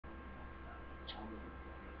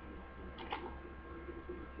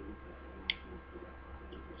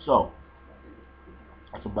So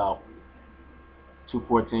it's about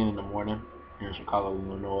 2:14 in the morning here in Chicago,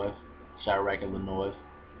 Illinois, Chirac, Illinois.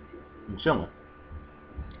 I'm chilling,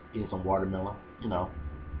 eating some watermelon,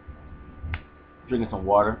 drinking some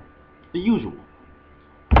water, the usual.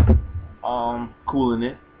 Cooling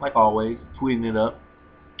it like always, tweeting it up.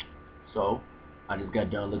 So I just got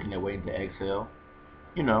done looking at Waiting to Exhale.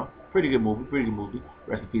 Pretty good movie, pretty good movie.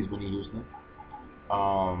 Rest in peace, Whitney Houston.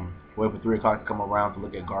 Wait for 3 o'clock to come around to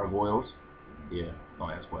look at Gargoyles. Yeah, don't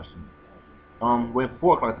ask questions. Wait for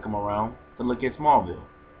 4 o'clock to come around to look at Smallville.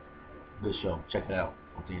 Good show. Check it out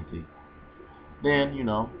on TNT. Then,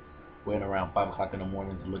 waiting around 5 o'clock in the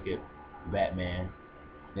morning to look at Batman.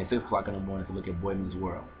 Then 6 o'clock in the morning to look at Boy Meets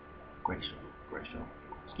World. Great show. Great show.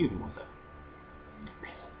 Excuse me one second.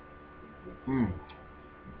 Mmm.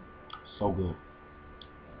 So good.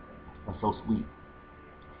 That's so sweet.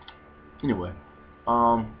 Anyway,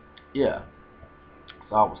 um, yeah.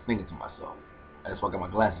 So I was thinking to myself. That's why I got my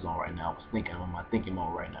glasses on right now. I was thinking. I'm in my thinking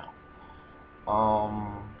mode right now.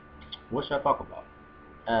 What should I talk about?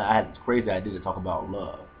 I had this crazy idea to talk about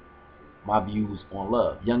love. My views on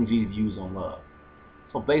love. Young G's views on love.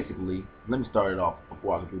 So basically, let me start it off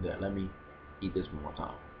before I do that. Let me eat this one more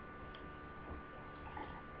time.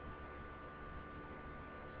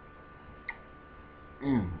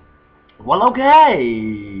 Mmm. Well,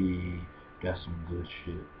 okay. Got some good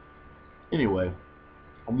shit. Anyway,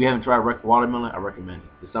 if you haven't tried watermelon, I recommend it.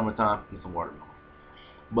 It's summertime, get some watermelon.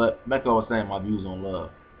 But back to what I was saying, my views on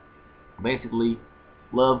love. Basically,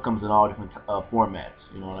 love comes in all different formats.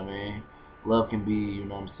 You know what I mean? Love can be,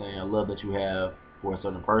 what I'm saying, a love that you have for a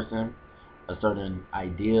certain person, a certain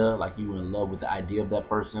idea, like you were in love with the idea of that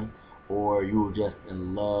person, or you were just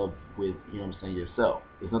in love with, what I'm saying, yourself.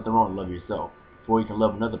 There's nothing wrong with love yourself. Before you can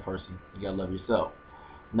love another person, you gotta love yourself.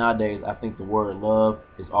 Nowadays, I think the word love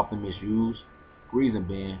is often misused. Reason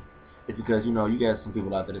being, it's because you got some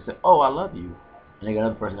people out there that say, "Oh, I love you," and they got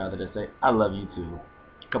another person out there that say, "I love you too."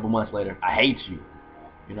 A couple months later, "I hate you."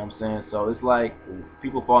 You know what I'm saying? So it's like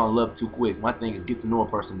people fall in love too quick. My thing is get to know a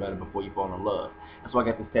person better before you fall in love. That's why I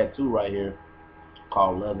got this tattoo right here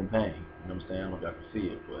called Love and Pain. You know what I'm saying? I don't know if y'all can see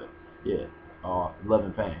it, but yeah, Love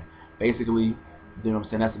and Pain. Basically, you know what I'm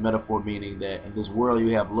saying? That's a metaphor meaning that in this world you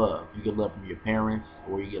have love. You get love from your parents,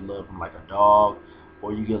 or you get love from like a dog,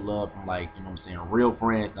 or you get love from like, you know what I'm saying, real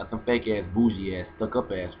friends, not some fake ass, bougie ass, stuck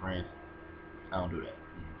up ass friends. I don't do that.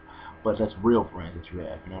 But that's real friends that you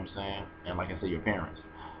have, you know what I'm saying? And like I said, your parents.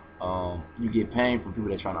 You get pain from people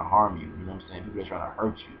that are trying to harm you. You know what I'm saying? People that are trying to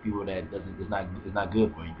hurt you. People that doesn't is not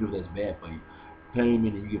good for you. People that's bad for you. Pain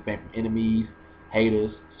meaning you get pain from enemies,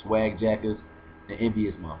 haters, swag jackers, and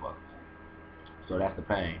envious motherfuckers. So that's the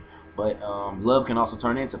pain. But love can also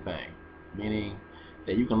turn into pain, meaning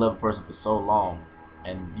that you can love a person for so long,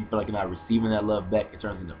 and you feel like you're not receiving that love back. It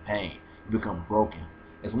turns into pain. You become broken.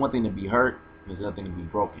 It's one thing to be hurt, and it's another thing to be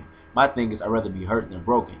broken. My thing is I'd rather be hurt than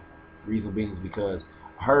broken. The reason being is because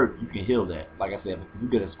hurt you can heal that. Like I said, if you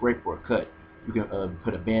get a scrape or a cut, you can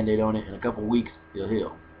put a band-aid on it. In a couple of weeks, it'll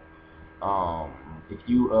heal. Um, if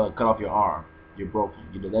you cut off your arm, you're broken.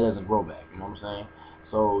 That doesn't grow back. You know what I'm saying?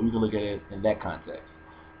 So you can look at it in that context.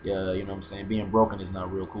 Yeah, you know what I'm saying? Being broken is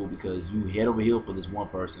not real cool because you head over heels for this one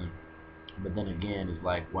person, but then again, it's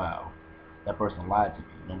like, wow, that person lied to me.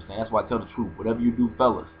 You know what I'm saying? That's why I tell the truth. Whatever you do,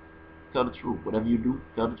 fellas, tell the truth. Whatever you do,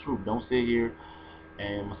 tell the truth. Don't sit here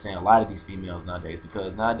and I'm saying a lot of these females nowadays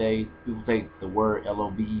because nowadays people take the word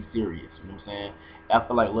LOVE serious. You know what I'm saying? I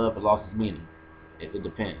feel like love has lost its meaning. It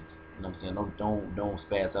depends. You know what I'm saying? Don't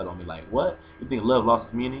spaz out on me like what? You think love lost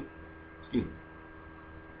its meaning? Excuse me.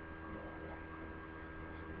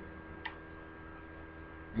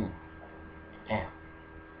 Mm, damn.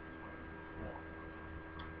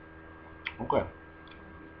 Okay.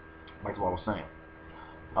 That's what I was saying.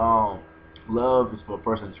 Um, love is for a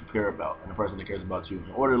person that you care about and a person that cares about you.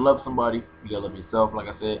 In order to love somebody, you gotta love yourself, like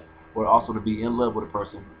I said, or also to be in love with a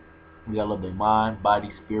person, you gotta love their mind,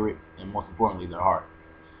 body, spirit, and most importantly, their heart.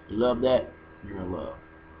 You love that, you're in love.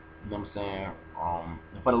 You know what I'm saying?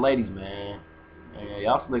 And for the ladies, man,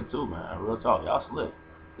 y'all slick too, man. Real talk, y'all slick.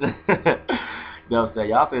 You know what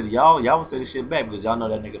I'm saying? Y'all would say this shit back because y'all know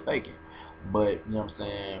that nigga faking. But you know what I'm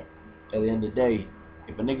saying? At the end of the day,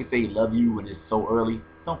 if a nigga say he love you and it's so early,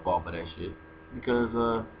 don't fall for that shit.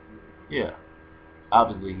 Because yeah,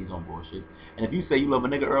 obviously he's on bullshit. And if you say you love a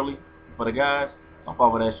nigga early, for the guys, don't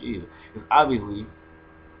fall for that shit either. Because obviously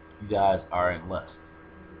you guys are in lust.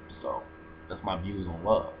 So that's my views on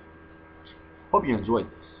love. Hope you enjoyed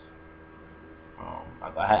this.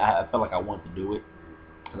 I felt like I wanted to do it.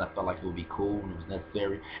 because I felt like it would be cool and it was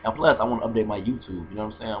necessary. And plus, I want to update my YouTube. You know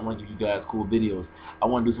what I'm saying? I want to give you guys cool videos. I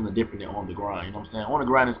want to do something different than On the Grind. You know what I'm saying? On the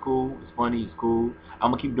Grind is cool. It's funny. It's cool.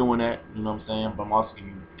 I'm gonna keep doing that. You know what I'm saying? But I'm also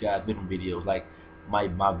giving you guys different videos, like my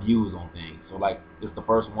views on things. So like this is the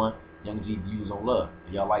first one, Young G views on love.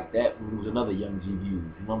 If y'all like that, we'll do another Young G views.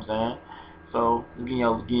 You know what I'm saying? So getting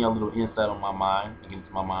y'all a little insight on my mind, getting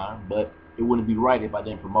into my mind. But it wouldn't be right if I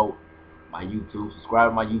didn't promote my YouTube. Subscribe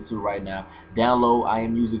to my YouTube right now. Download I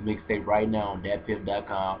Am Music Mixtape right now on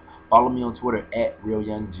datpiff.com. Follow me on Twitter at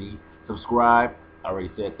RealYoungG. Subscribe. I already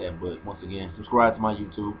said that, but once again, subscribe to my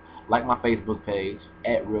YouTube. Like my Facebook page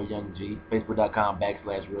at RealYoungG.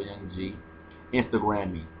 Facebook.com/RealYoungG.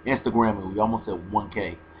 Instagram me. Instagram me. We almost at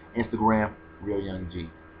 1K. Instagram RealYoungG.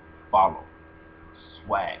 Follow.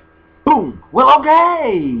 Swag. Boom. Well,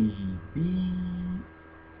 okay. Be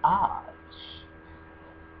odd.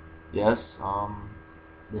 Yes,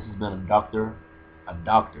 this has been a doctor,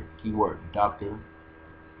 keyword, Dr.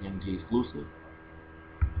 MG exclusive,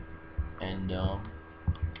 and I'm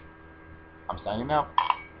signing out.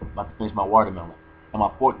 I'm about to finish my watermelon, and my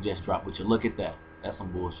fork just dropped, would you look at that? That's some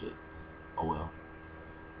bullshit. Oh well.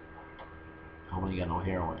 I ain't got no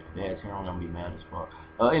hair on it. If it has hair on it, I'm gonna be mad as fuck.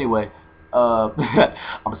 Anyway,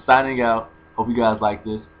 I'm signing out. Hope you guys like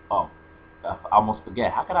this. Oh, I almost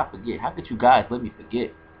forget. How could I forget? How could you guys let me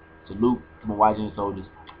forget? Salute to my YGN soldiers.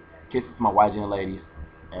 Kisses to my YGN ladies.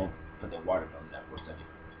 And put that watermelon down for a second.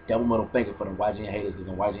 Double middle finger for the YGN haters, because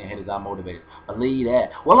the YGN haters are motivated. Believe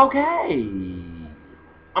that. Well, okay.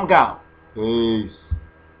 I'm gone. Peace.